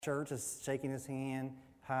church is shaking his hand,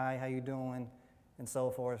 hi, how you doing, and so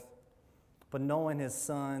forth. But knowing his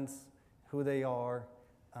sons, who they are,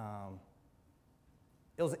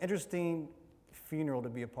 it was an interesting funeral to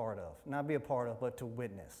be a part of. Not be a part of, but to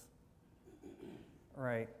witness.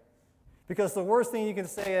 Right? Because the worst thing you can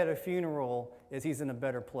say at a funeral is he's in a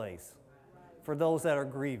better place. For those that are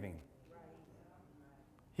grieving.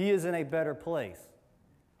 He is in a better place.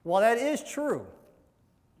 While that is true,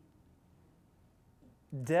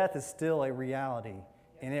 death is still a reality,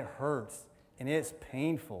 and it hurts, and it's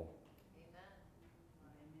painful.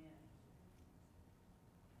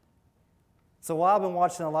 So while I've been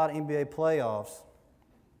watching a lot of NBA playoffs,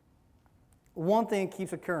 one thing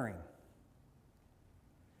keeps occurring.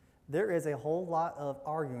 There is a whole lot of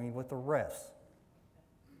arguing with the refs.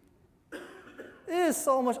 There is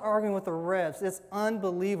so much arguing with the refs, it's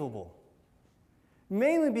unbelievable.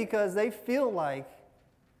 Mainly because they feel like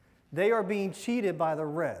they are being cheated by the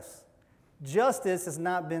refs. Justice has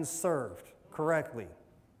not been served correctly.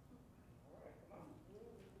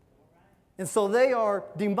 And so they are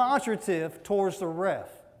demonstrative towards the ref.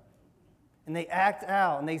 And they act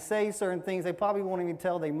out and they say certain things they probably won't even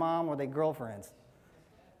tell their mom or their girlfriends.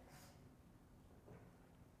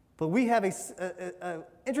 But we have an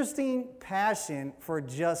interesting passion for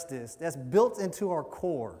justice that's built into our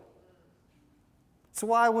core. That's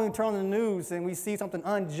why when we turn on the news and we see something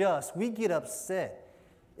unjust, we get upset.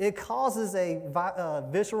 It causes a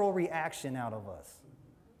visceral reaction out of us.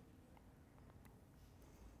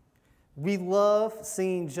 We love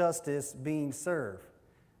seeing justice being served.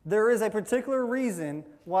 There is a particular reason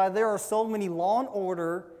why there are so many Law and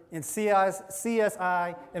Order and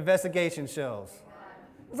CSI investigation shows.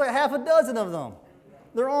 There's like half a dozen of them.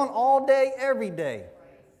 They're on all day, every day.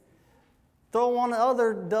 Throw on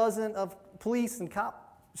another dozen of police and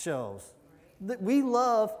cop shows. We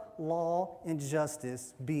love law and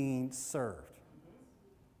justice being served.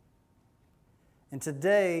 And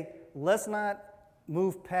today, let's not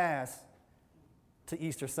move past to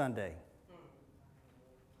Easter Sunday.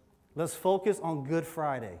 Let's focus on Good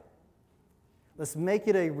Friday. Let's make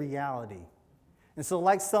it a reality. And so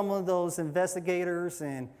like some of those investigators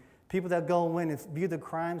and people that go in and view the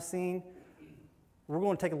crime scene, we're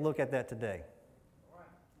going to take a look at that today.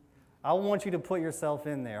 I want you to put yourself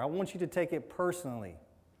in there. I want you to take it personally.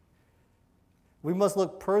 We must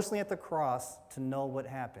look personally at the cross to know what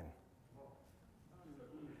happened.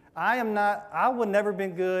 I would never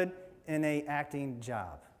been good in an acting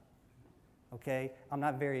job. Okay? I'm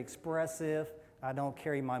not very expressive. I don't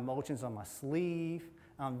carry my emotions on my sleeve.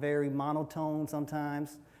 I'm very monotone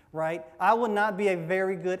sometimes, right? I would not be a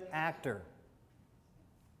very good actor.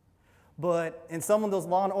 But in some of those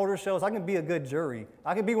Law and Order shows, I can be a good jury.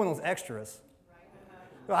 I can be one of those extras.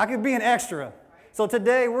 I could be an extra. So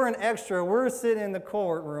today, we're an extra. We're sitting in the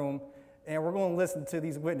courtroom, and we're going to listen to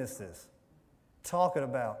these witnesses talking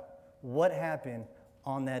about what happened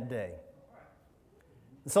on that day.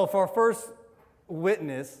 So for our first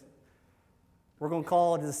witness, we're going to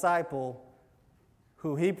call a disciple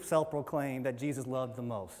who he self-proclaimed that Jesus loved the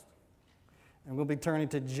most. And we'll be turning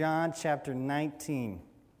to John chapter 19.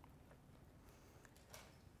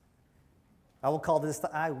 I will call this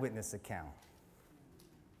the eyewitness account.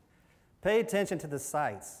 Pay attention to the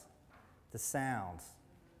sights, the sounds.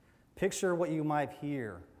 Picture what you might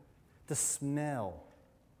hear, the smell.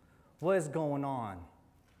 What is going on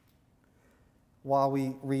while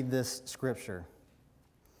we read this scripture?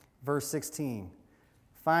 Verse 16.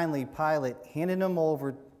 Finally, Pilate handed him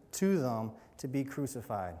over to them to be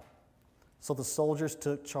crucified. So the soldiers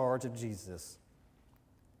took charge of Jesus.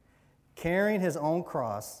 Carrying his own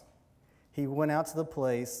cross, he went out to the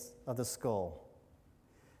place of the skull.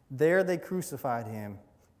 There they crucified him,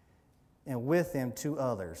 and with him 2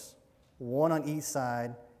 others, one on each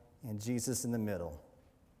side and Jesus in the middle.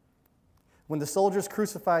 When the soldiers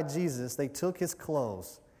crucified Jesus, they took his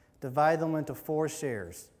clothes, divided them into 4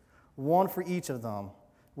 shares, one for each of them,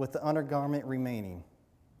 with the undergarment remaining.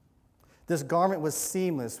 This garment was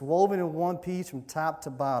seamless, woven in one piece from top to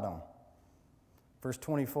bottom. Verse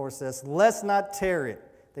 24 says, "Let's not tear it,"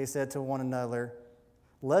 they said to one another.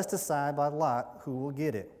 "Let's decide by lot who will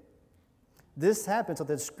get it." This happened so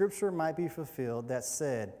that scripture might be fulfilled that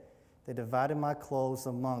said, "They divided my clothes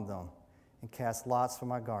among them and cast lots for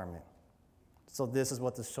my garment." So this is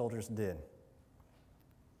what the soldiers did.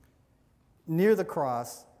 Near the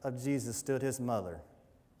cross of Jesus stood his mother's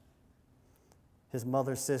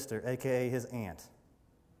sister, a.k.a. his aunt,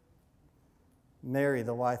 Mary,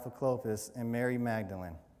 the wife of Clopas, and Mary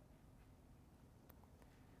Magdalene.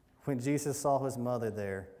 When Jesus saw his mother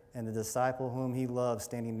there and the disciple whom he loved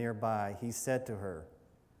standing nearby, he said to her,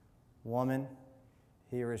 "Woman,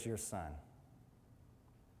 here is your son.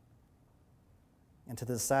 And to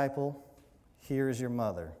the disciple, here is your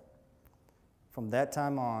mother. From that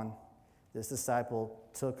time on, this disciple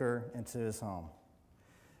took her into his home.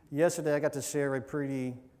 Yesterday, I got to share a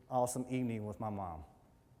pretty awesome evening with my mom.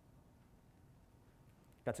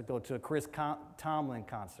 Got to go to a Chris Tomlin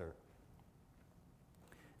concert.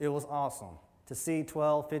 It was awesome. To see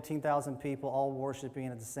 12, 15,000 people all worshiping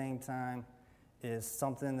at the same time is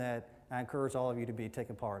something that I encourage all of you to be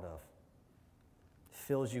taking part of. It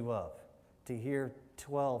fills you up. To hear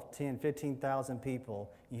 12, 10, 15,000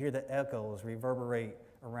 people, you hear the echoes reverberate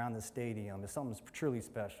around the stadium. It's something truly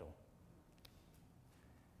special.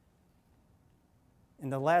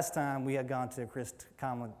 And the last time we had gone to a Chris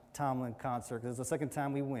Tomlin concert, because it was the second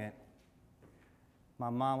time we went, my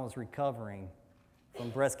mom was recovering from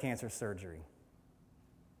breast cancer surgery.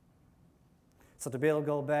 So to be able to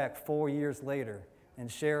go back 4 years later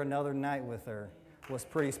and share another night with her was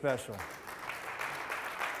pretty special.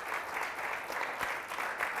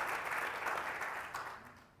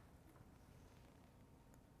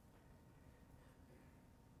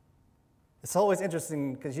 It's always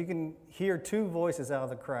interesting because you can hear two voices out of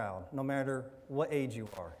the crowd, no matter what age you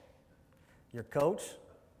are. Your coach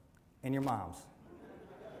and your mom's.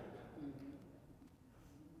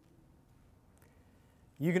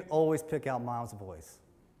 You can always pick out mom's voice.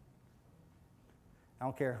 I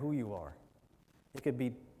don't care who you are. It could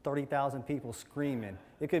be 30,000 people screaming.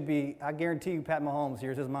 It could be, I guarantee you, Pat Mahomes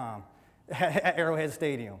hears his mom at Arrowhead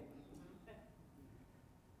Stadium.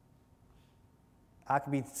 I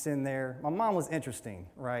could be sitting there. My mom was interesting,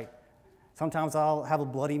 right? Sometimes I'll have a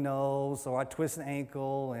bloody nose or I twist an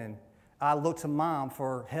ankle and I look to mom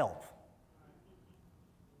for help.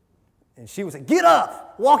 And she would say, "Get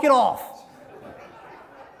up, walk it off."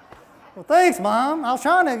 Well, thanks, Mom. I was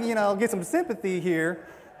trying to, get some sympathy here.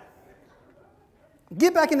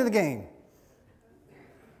 Get back into the game.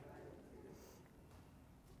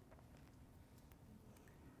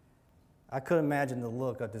 I could imagine the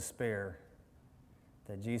look of despair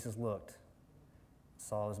that Jesus looked,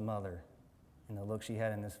 saw his mother, and the look she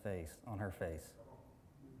had in his face, on her face.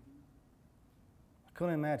 I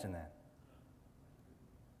couldn't imagine that.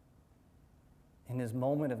 In his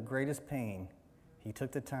moment of greatest pain, he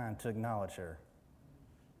took the time to acknowledge her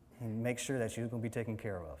and make sure that she was going to be taken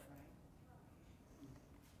care of.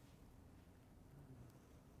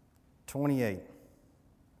 28.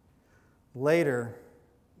 Later,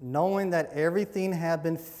 knowing that everything had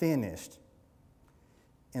been finished,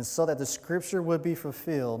 and so that the scripture would be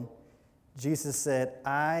fulfilled, Jesus said,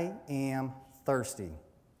 "I am thirsty."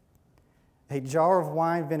 A jar of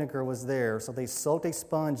wine vinegar was there, so they soaked a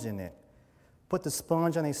sponge in it, put the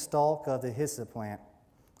sponge on a stalk of the hyssop plant,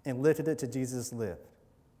 and lifted it to Jesus'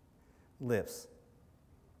 lips.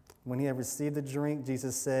 When he had received the drink,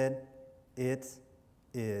 Jesus said, "It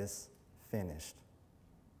is finished."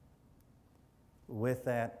 With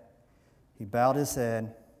that, he bowed his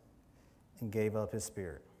head and gave up his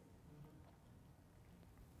spirit.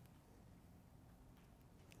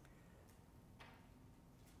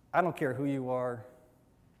 I don't care who you are.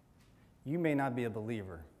 You may not be a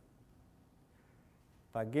believer.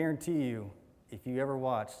 But I guarantee you, if you ever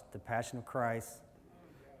watch The Passion of Christ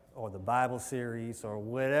or the Bible series or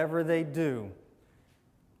whatever they do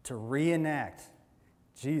to reenact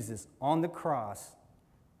Jesus on the cross,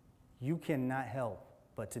 you cannot help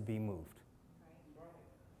but to be moved.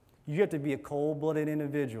 You have to be a cold-blooded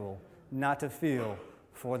individual not to feel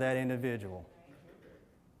for that individual.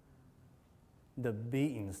 The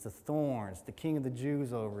beatings, the thorns, the king of the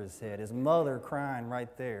Jews over his head, his mother crying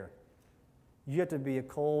right there. You have to be a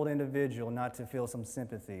cold individual not to feel some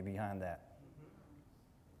sympathy behind that.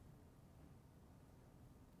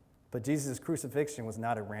 But Jesus' crucifixion was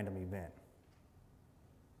not a random event.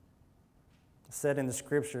 It said in the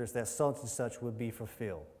scriptures that such and such would be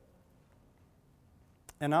fulfilled.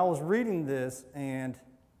 And I was reading this and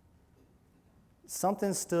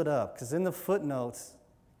something stood up, because in the footnotes,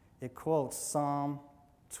 it quotes Psalm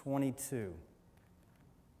 22.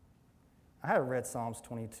 I have read Psalms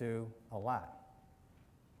 22 a lot,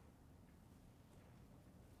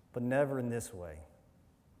 but never in this way.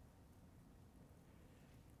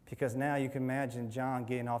 Because now you can imagine John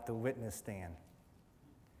getting off the witness stand,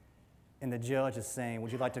 and the judge is saying,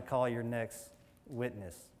 "Would you like to call your next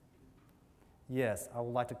witness?" "Yes, I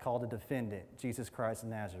would like to call the defendant, Jesus Christ of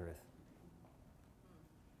Nazareth."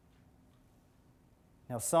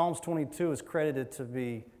 Now, Psalms 22 is credited to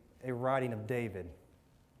be a writing of David.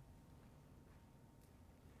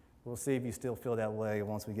 We'll see if you still feel that way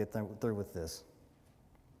once we get through with this.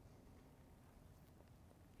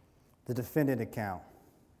 The defendant account.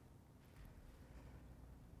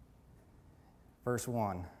 Verse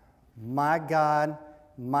 1. My God,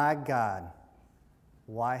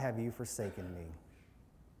 why have you forsaken me?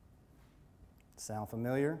 Sound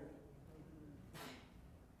familiar?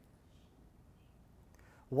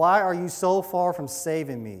 Why are you so far from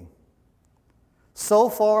saving me? So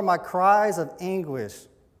far my cries of anguish.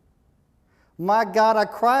 My God, I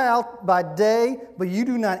cry out by day, but you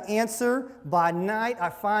do not answer. By night I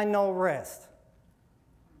find no rest.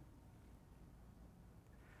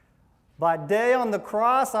 By day on the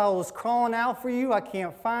cross, I was calling out for you. I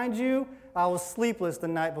can't find you. I was sleepless the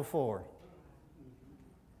night before.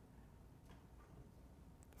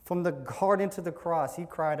 From the garden to the cross, he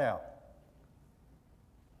cried out.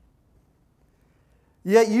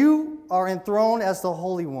 Yet you are enthroned as the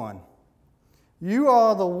Holy One. You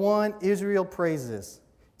are the one Israel praises.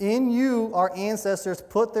 In you, our ancestors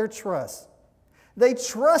put their trust. They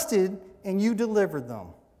trusted, and you delivered them.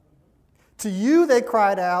 To you they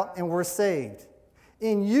cried out and were saved.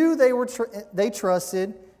 In you they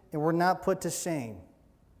trusted and were not put to shame.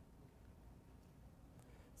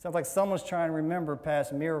 Sounds like someone's trying to remember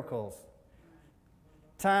past miracles.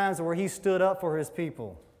 Times where he stood up for his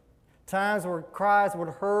people. Times where cries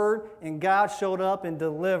were heard and God showed up and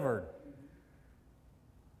delivered.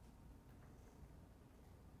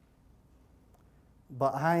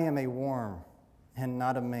 But I am a worm and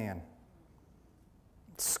not a man,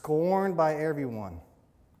 scorned by everyone,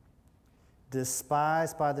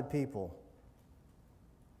 despised by the people.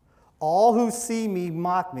 All who see me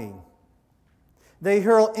mock me. They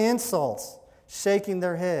hurl insults, shaking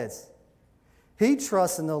their heads. He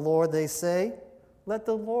trusts in the Lord, they say. Let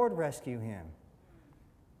the Lord rescue him.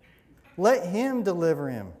 Let him deliver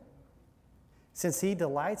him, since he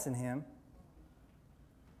delights in him.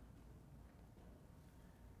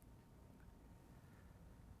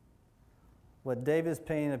 What David's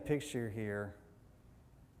painting a picture here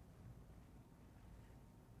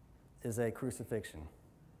is a crucifixion.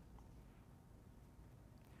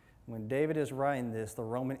 When David is writing this, the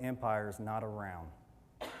Roman Empire is not around.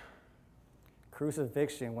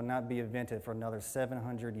 Crucifixion will not be invented for another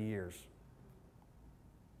 700 years.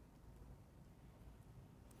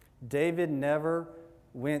 David never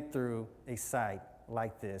went through a sight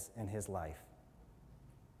like this in his life.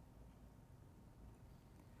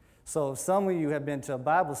 So if some of you have been to a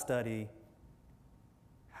Bible study,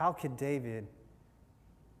 how could David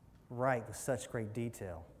write with such great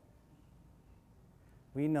detail?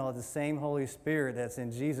 We know the same Holy Spirit that's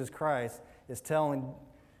in Jesus Christ is telling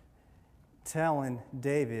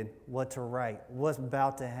David what to write, what's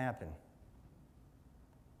about to happen,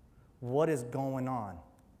 what is going on.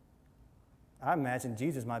 I imagine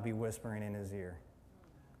Jesus might be whispering in his ear.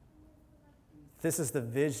 This is the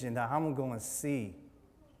vision that I'm going to see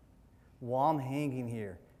while I'm hanging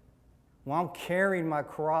here, while I'm carrying my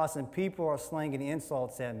cross and people are slinging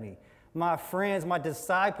insults at me. My friends, my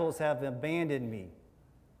disciples have abandoned me.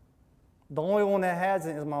 The only one that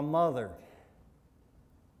hasn't is my mother.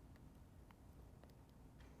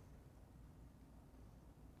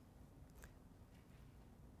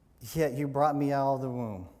 Yet you brought me out of the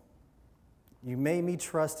womb. You made me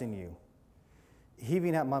trust in you,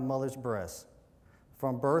 heaving at my mother's breast.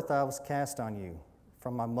 From birth I was cast on you.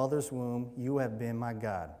 From my mother's womb, you have been my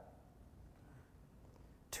God.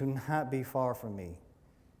 Do not be far from me,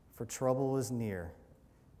 for trouble is near,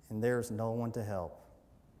 and there is no one to help.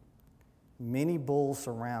 Many bulls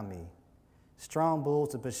surround me. Strong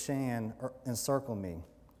bulls of Bashan encircle me.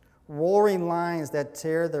 Roaring lions that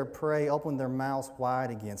tear their prey open their mouths wide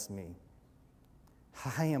against me.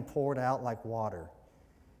 I am poured out like water,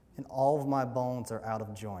 and all of my bones are out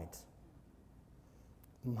of joint.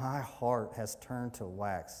 My heart has turned to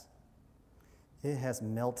wax. It has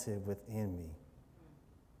melted within me.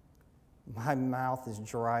 My mouth is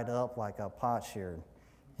dried up like a potsherd,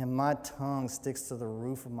 and my tongue sticks to the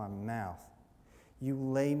roof of my mouth. You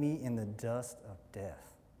lay me in the dust of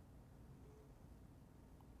death.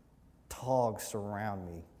 Dogs surround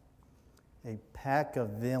me. A pack of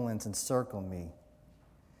villains encircle me.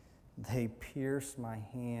 They pierce my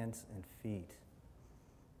hands and feet.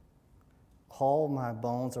 All my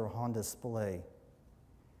bones are on display.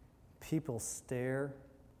 People stare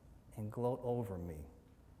and gloat over me.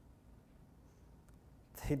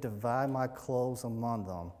 They divide my clothes among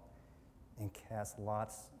them and cast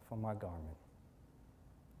lots for my garment.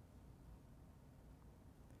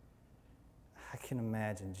 I can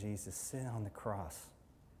imagine Jesus sitting on the cross,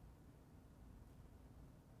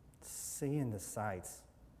 seeing the sights,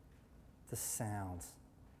 the sounds,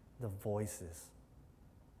 the voices,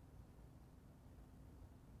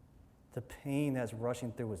 the pain that's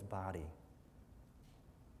rushing through his body.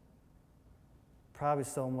 probably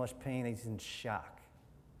so much pain that he's in shock.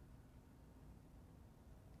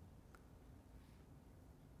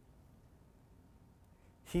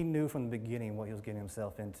 He knew from the beginning what he was getting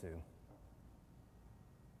himself into.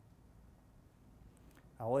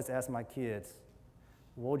 I always ask my kids,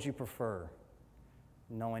 what would you prefer?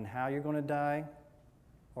 Knowing how you're going to die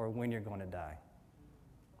or when you're going to die?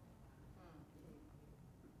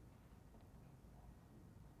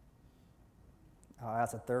 I'll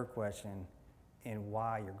ask a third question, and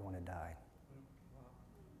why you're going to die.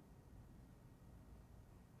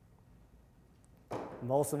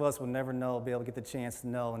 Most of us will never be able to get the chance to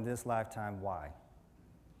know in this lifetime why.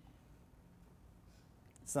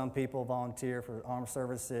 Some people volunteer for armed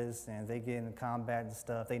services and they get into combat and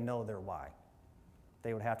stuff. They know their why.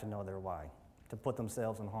 They would have to know their why to put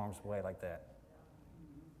themselves in harm's way like that.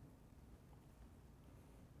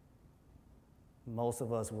 Most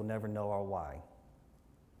of us will never know our why.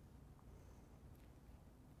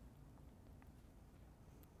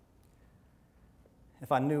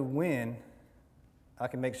 If I knew when, I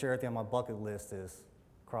can make sure everything on my bucket list is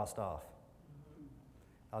crossed off.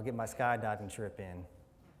 I'll get my skydiving trip in.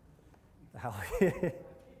 I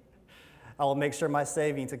will make sure my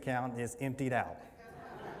savings account is emptied out.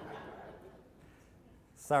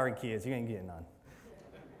 Sorry, kids, you ain't getting none.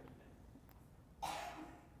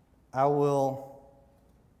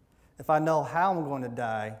 If I know how I'm going to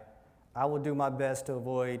die, I will do my best to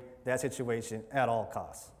avoid that situation at all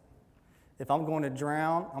costs. If I'm going to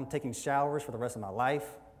drown, I'm taking showers for the rest of my life.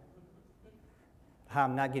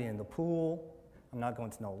 I'm not getting in the pool. I'm not going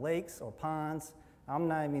to no lakes or ponds. I'm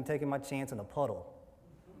not even taking my chance in a puddle.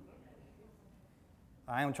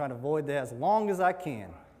 I am trying to avoid that as long as I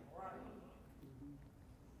can.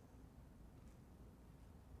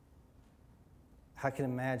 I can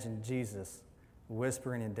imagine Jesus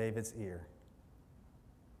whispering in David's ear,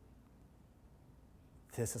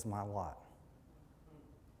 "This is my lot.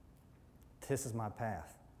 This is my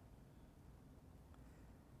path."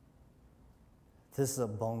 This is a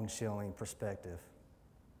bone-chilling perspective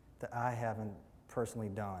that I haven't personally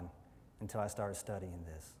done until I started studying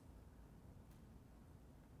this.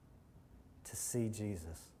 To see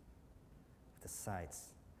Jesus, the sights,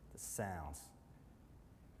 the sounds.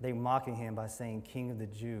 They mocking him by saying King of the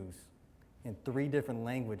Jews in 3 different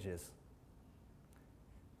languages.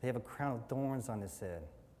 They have a crown of thorns on his head.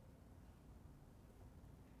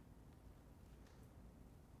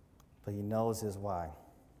 But he knows his why.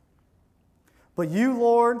 But you,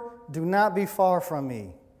 Lord, do not be far from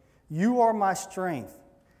me. You are my strength.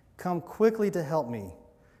 Come quickly to help me.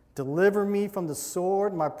 Deliver me from the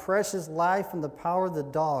sword, my precious life from the power of the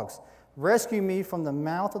dogs. Rescue me from the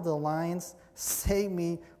mouth of the lions. Save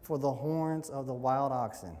me for the horns of the wild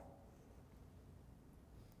oxen.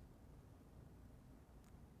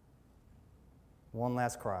 One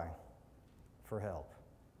last cry for help.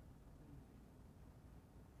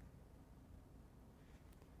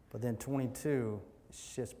 But then 22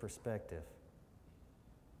 shifts perspective.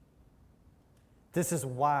 This is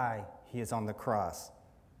why he is on the cross.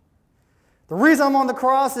 The reason I'm on the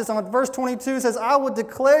cross is on verse 22 says, I will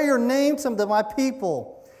declare your name to my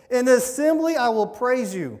people. In the assembly I will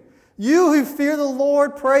praise you. You who fear the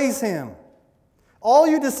Lord, praise him. All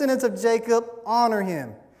you descendants of Jacob, honor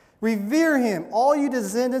him. Revere him, all you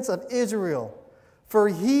descendants of Israel. For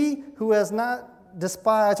he who has not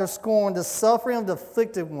despised or scorned the suffering of the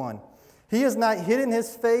afflicted one. He has not hidden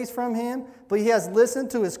his face from him, but he has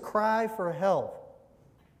listened to his cry for help.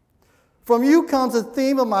 From you comes the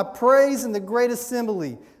theme of my praise in the great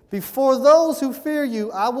assembly. Before those who fear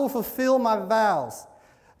you, I will fulfill my vows.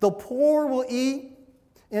 The poor will eat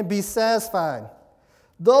and be satisfied.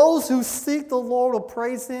 Those who seek the Lord will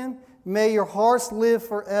praise him. May your hearts live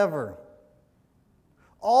forever.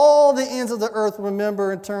 All the ends of the earth will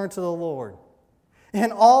remember and turn to the Lord.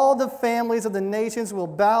 And all the families of the nations will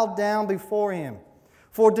bow down before him.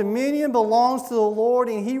 For dominion belongs to the Lord,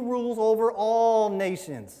 and he rules over all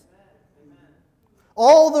nations.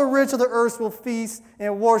 All the rich of the earth will feast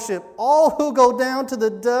and worship. All who go down to the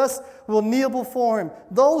dust will kneel before him.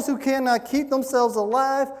 Those who cannot keep themselves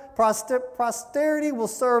alive, posterity will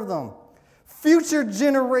serve them. Future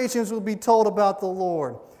generations will be told about the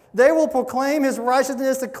Lord. They will proclaim his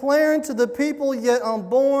righteousness, declaring to the people yet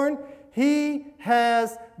unborn, he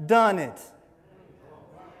has done it.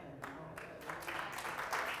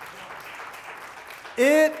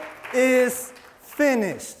 It is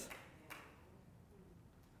finished.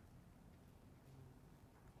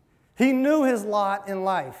 He knew his lot in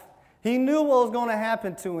life. He knew what was going to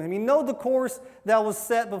happen to him. He knew the course that was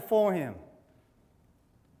set before him.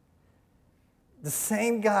 The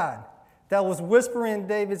same God that was whispering in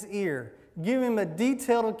David's ear Give him a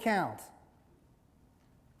detailed account.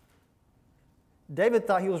 David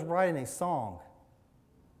thought he was writing a song.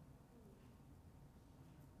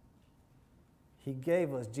 He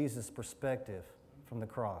gave us Jesus' perspective from the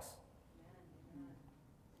cross.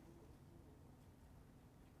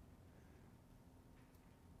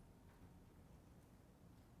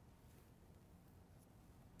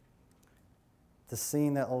 The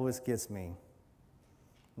scene that always gets me,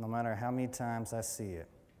 no matter how many times I see it,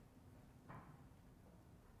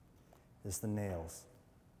 is the nails.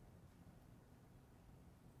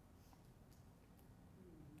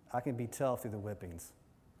 I can be tough through the whippings.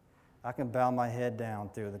 I can bow my head down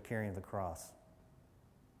through the carrying of the cross.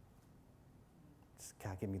 Just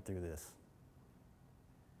God, get me through this.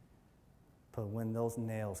 But when those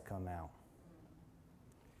nails come out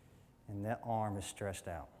and that arm is stretched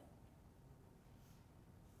out,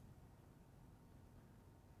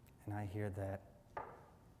 and I hear that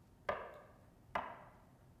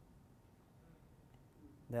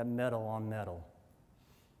metal on metal,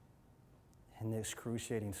 and the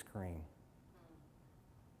excruciating scream.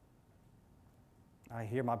 I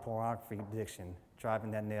hear my pornography addiction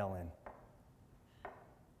driving that nail in.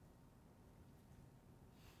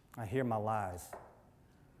 I hear my lies.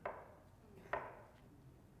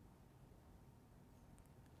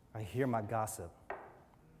 I hear my gossip.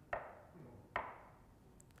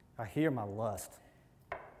 I hear my lust.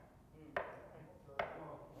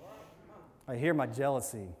 I hear my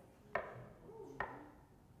jealousy.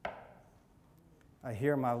 I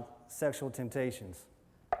hear my sexual temptations.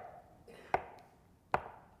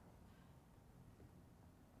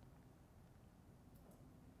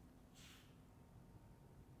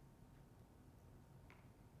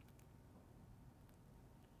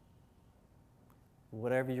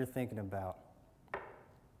 Whatever you're thinking about,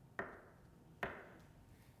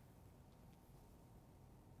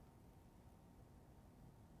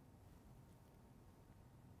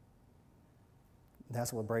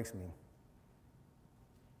 that's what breaks me.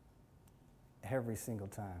 Every single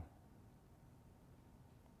time.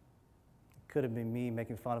 It could have been me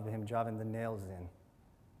making fun of him driving the nails in.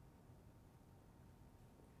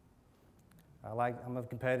 I'm a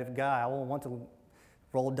competitive guy. I won't want to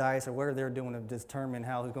roll dice or whatever they're doing to determine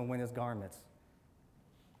how he's going to win his garments.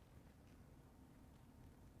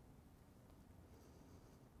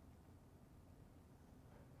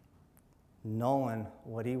 Knowing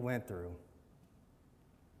what he went through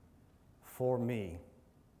for me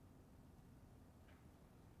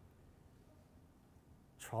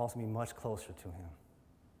draws me much closer to him.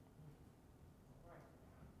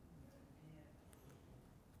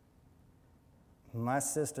 My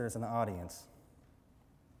sister is in the audience.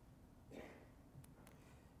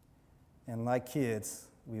 And like kids,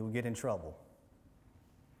 we will get in trouble.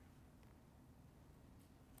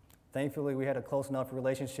 Thankfully, we had a close enough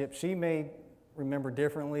relationship. She may remember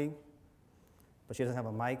differently, but she doesn't have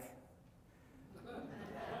a mic.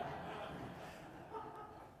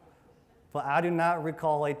 But I do not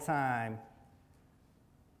recall a time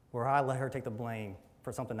where I let her take the blame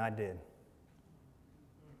for something I did.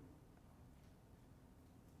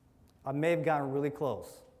 I may have gotten really close.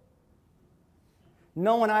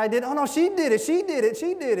 Knowing I did, oh no, she did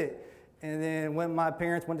it. And then when my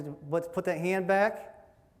parents went to put that hand back,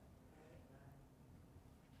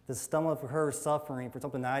 the stomach of her suffering for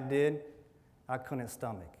something I did, I couldn't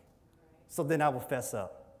stomach. So then I will fess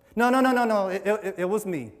up. No, it was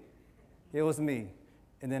me. It was me.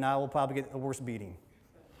 And then I will probably get a worse beating.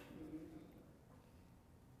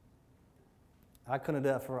 I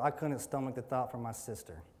couldn't stomach the thought for my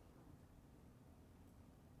sister.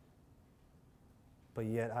 But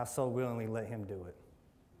yet I so willingly let him do it.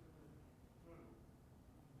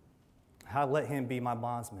 I let him be my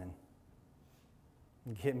bondsman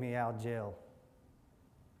and get me out of jail.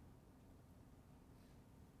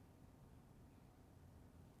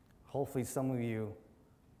 Hopefully some of you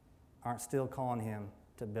aren't still calling him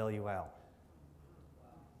to bail you out.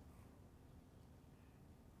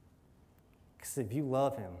 Because if you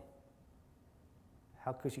love him,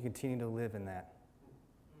 how could you continue to live in that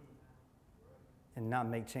and not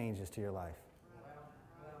make changes to your life?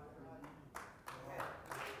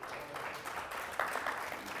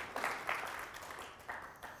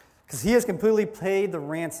 Because he has completely paid the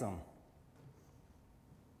ransom.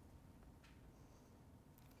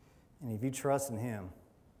 And if you trust in him,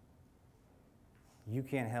 you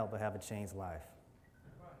can't help but have a changed life.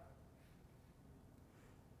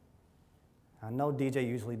 I know DJ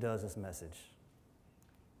usually does this message,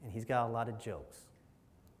 and he's got a lot of jokes.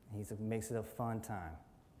 He makes it a fun time.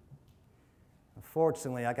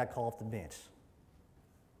 Unfortunately, I got called off the bench.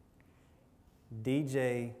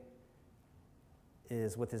 DJ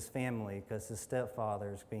is with his family because his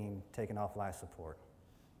stepfather is being taken off life support.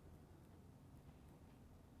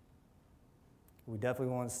 We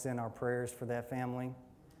definitely want to send our prayers for that family,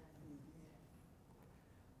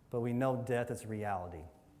 but we know death is reality.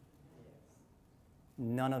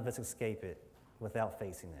 None of us escape it without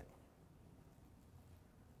facing it.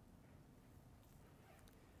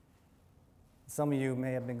 Some of you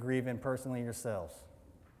may have been grieving personally yourselves.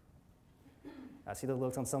 I see the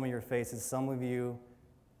looks on some of your faces. Some of you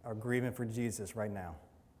are grieving for Jesus right now.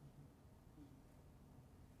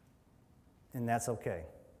 And that's okay.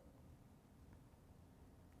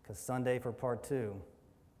 Because Sunday for part 2,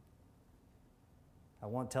 I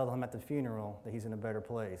won't tell him at the funeral that he's in a better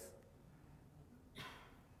place.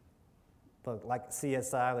 But like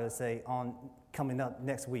CSI, let's say, coming up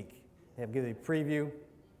next week, they have given a preview.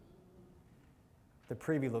 The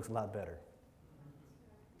preview looks a lot better.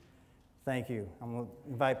 Thank you. I'm going to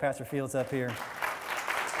invite Pastor Fields up here.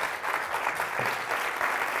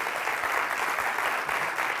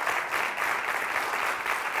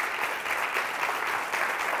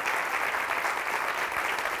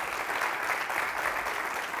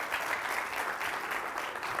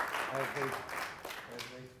 As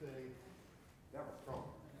they say, that was strong.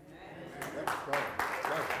 That was strong.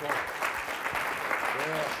 That was strong.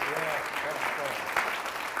 Yeah, that was strong.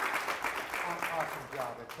 Awesome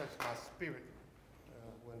job. That touched my spirit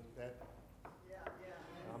when that.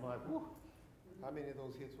 I'm like, whew. How many of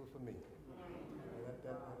those hits were for me?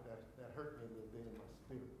 That hurt me a little bit in my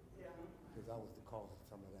spirit because I was the cause of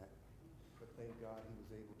some of that. But thank God he was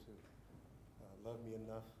able to love me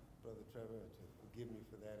enough, Brother Trevor, to forgive me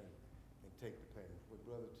for that and take the pain. What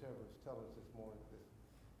Brother Trevor is telling us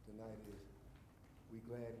tonight is, we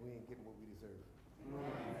glad we ain't getting what we deserve.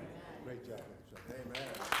 Great job, Brother Trevor. Amen.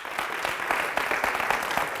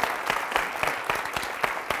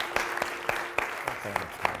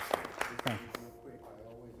 Real quick, I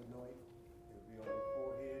always anoint. It'll be on your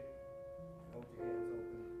forehead. Hold your hands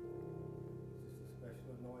open. It's just a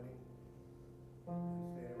special anointing.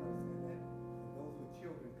 Understand what I'm saying? And those with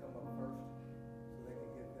children come up first so they can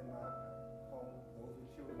get them out home. Those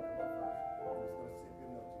with children come up first. I'm just going to sip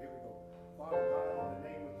your notes. Here we go. Father God, in the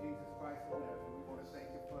name of Jesus Christ of Nazareth, we want to thank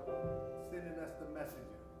you for sending us the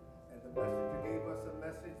messenger. And the messenger gave us a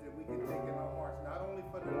message that we can take in our hearts, not only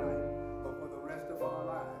for tonight, but for the rest of our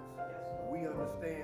lives. We understand